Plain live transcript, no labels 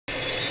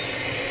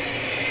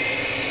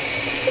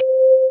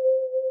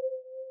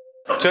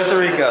Trusted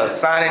Rico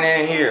signing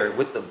in here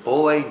with the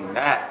boy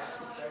Max.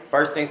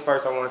 First things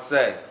first, I want to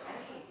say,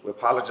 we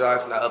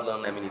apologize for not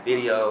uploading that many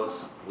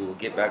videos. We will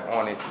get back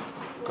on it.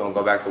 We're going to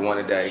go back to one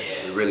a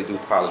day. We really do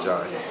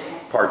apologize.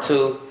 Part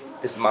 2,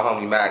 this is my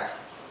homie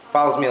Max.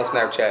 Follows me on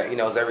Snapchat. He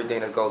knows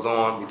everything that goes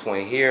on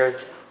between here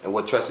and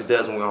what Trusted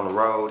does when we're on the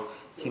road.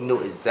 He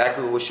knew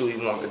exactly what shoe he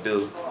wanted to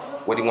do,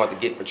 what he wanted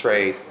to get for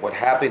trade. What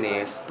happened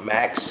is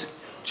Max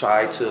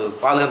tried to,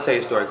 I'll let him tell you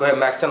a story. Go ahead,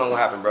 Max, tell him what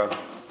happened, bro.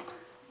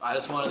 I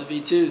just wanted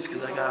the V2s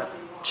because I got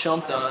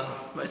chumped on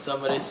by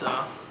somebody,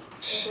 so.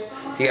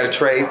 He had a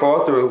trade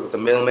fall through with the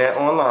middleman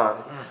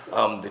online.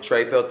 The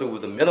trade fell through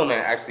with the middleman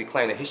actually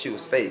claimed that his shoe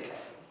was fake.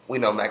 We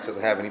know Max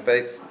doesn't have any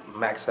fakes.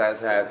 Max has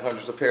had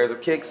hundreds of pairs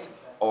of kicks,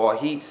 all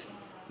heats,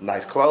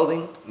 nice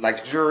clothing,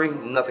 nice jewelry,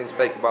 nothing's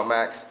fake about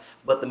Max.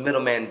 But the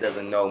middleman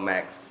doesn't know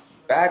Max's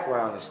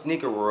background in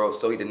sneaker world,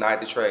 so he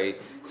denied the trade,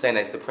 saying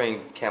that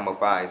Supreme Camo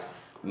 5s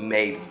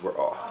maybe were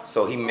off.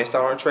 So he missed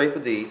out on a trade for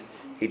these.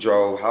 He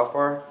drove how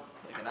far?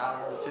 Like an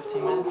hour and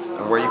 15 minutes.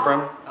 And where you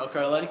from?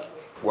 Elkhart Lake.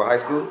 What high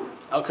school?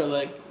 Elkhart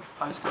Lake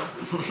High School.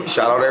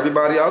 Shout out to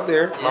everybody out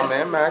there, yeah. My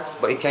man Max.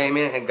 But he came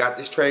in and got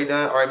this trade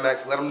done. All right,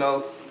 Max, let him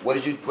know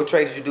what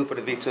trade did you do for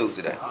the V2s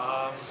today?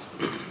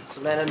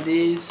 Some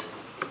NMDs,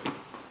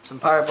 some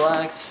Pirate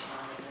Blacks.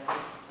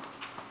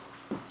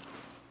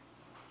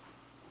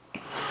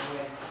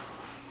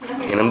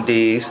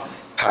 NMDs,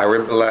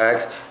 Pirate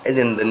Blacks, and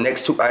then the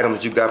next 2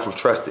 items you got from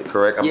Trusted,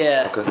 correct?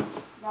 Yeah. Okay.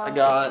 I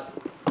got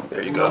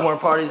There you No go. More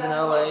Parties in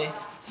LA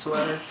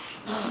sweater.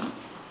 I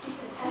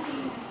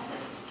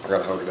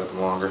gotta hold it up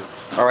longer.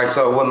 All right,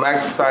 so what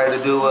Max decided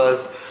to do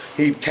was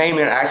he came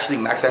in, actually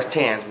Max has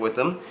tans with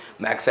him.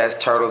 Max has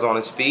turtles on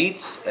his feet.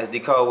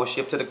 SD code was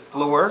shipped to the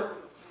floor.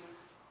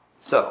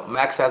 So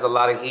Max has a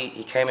lot of heat.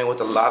 He came in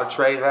with a lot of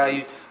trade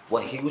value.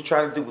 What he was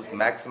trying to do was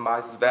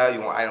maximize his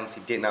value on items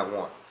he did not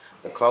want.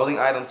 The clothing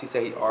items he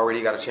said he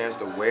already got a chance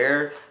to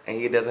wear and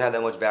he doesn't have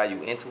that much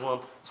value into them,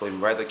 so he'd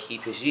rather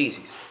keep his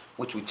Yeezys,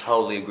 which we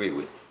totally agree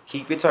with.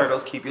 Keep your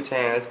turtles, keep your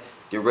tans,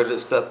 get rid of the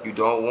stuff you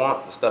don't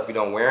want, the stuff you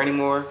don't wear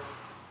anymore,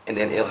 and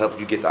then it'll help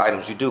you get the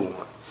items you do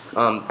want.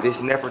 This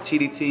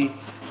Nefertiti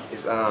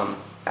is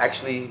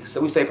actually, so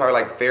we say probably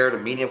like fair to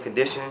medium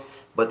condition,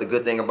 but the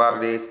good thing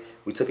about it is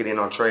we took it in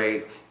on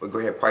trade. We'll go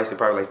ahead and price it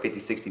probably like 50,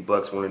 60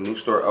 bucks when the new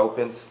store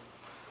opens.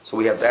 So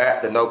we have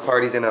that, the No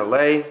Parties in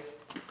LA,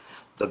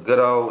 the good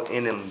old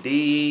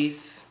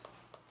NMDs.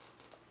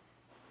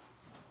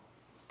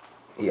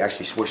 He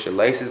actually switched the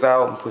laces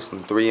out and put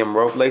some 3M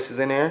rope laces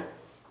in there.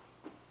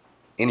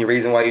 Any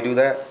reason why you do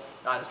that?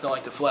 I just don't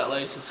like the flat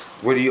laces.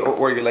 Where do you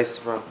order your laces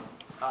from?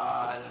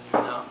 I don't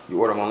even know. You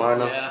order them online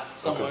though? Yeah,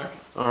 somewhere. Okay.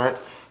 All right.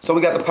 So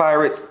we got the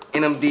Pirates,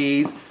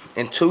 NMDs,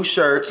 and 2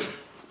 shirts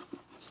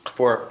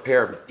for a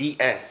pair of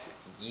DS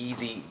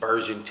Yeezy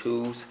version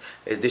 2s.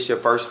 Is this your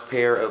first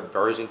pair of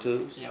version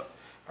 2s? Yep.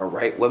 All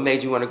right. What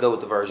made you want to go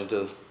with the version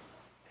 2?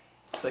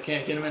 Because I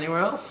can't get them anywhere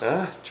else.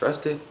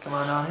 Trusted. Come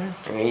on down here.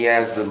 And he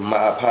has the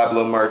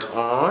Pablo merch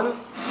on.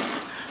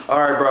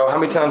 All right, bro. How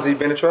many times have you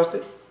been to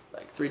Trusted?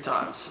 Like 3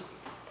 times.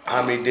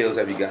 How many deals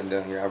have you gotten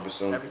down here, I would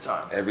assume? Every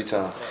time. Every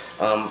time.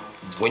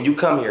 When you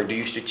come here, do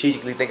you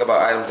strategically think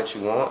about items that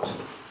you want?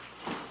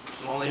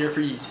 I'm only here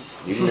for Yeezys.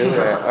 You knew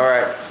that. All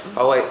right.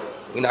 Oh, wait.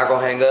 We're not going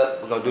to hang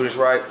up. We're going to do this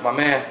right. My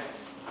man,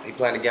 he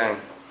playing the game.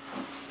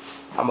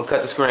 I'm going to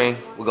cut the screen.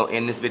 We're going to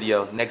end this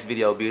video. Next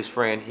video will be his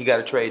friend. He got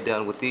a trade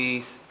done with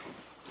these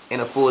in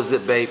a full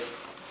zip babe.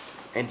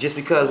 And just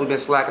because we've been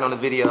slacking on the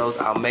videos,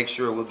 I'll make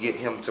sure we'll get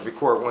him to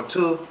record one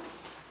too,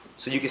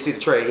 so you can see the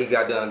trade he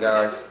got done,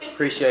 guys.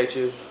 Appreciate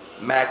you.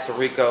 Max and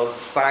Rico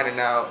signing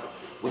out.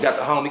 We got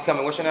the homie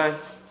coming. What's your name?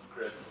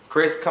 Chris.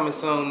 Chris coming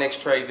soon.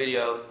 Next trade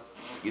video.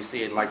 You'll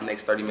see it in like the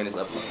next 30 minutes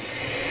upload.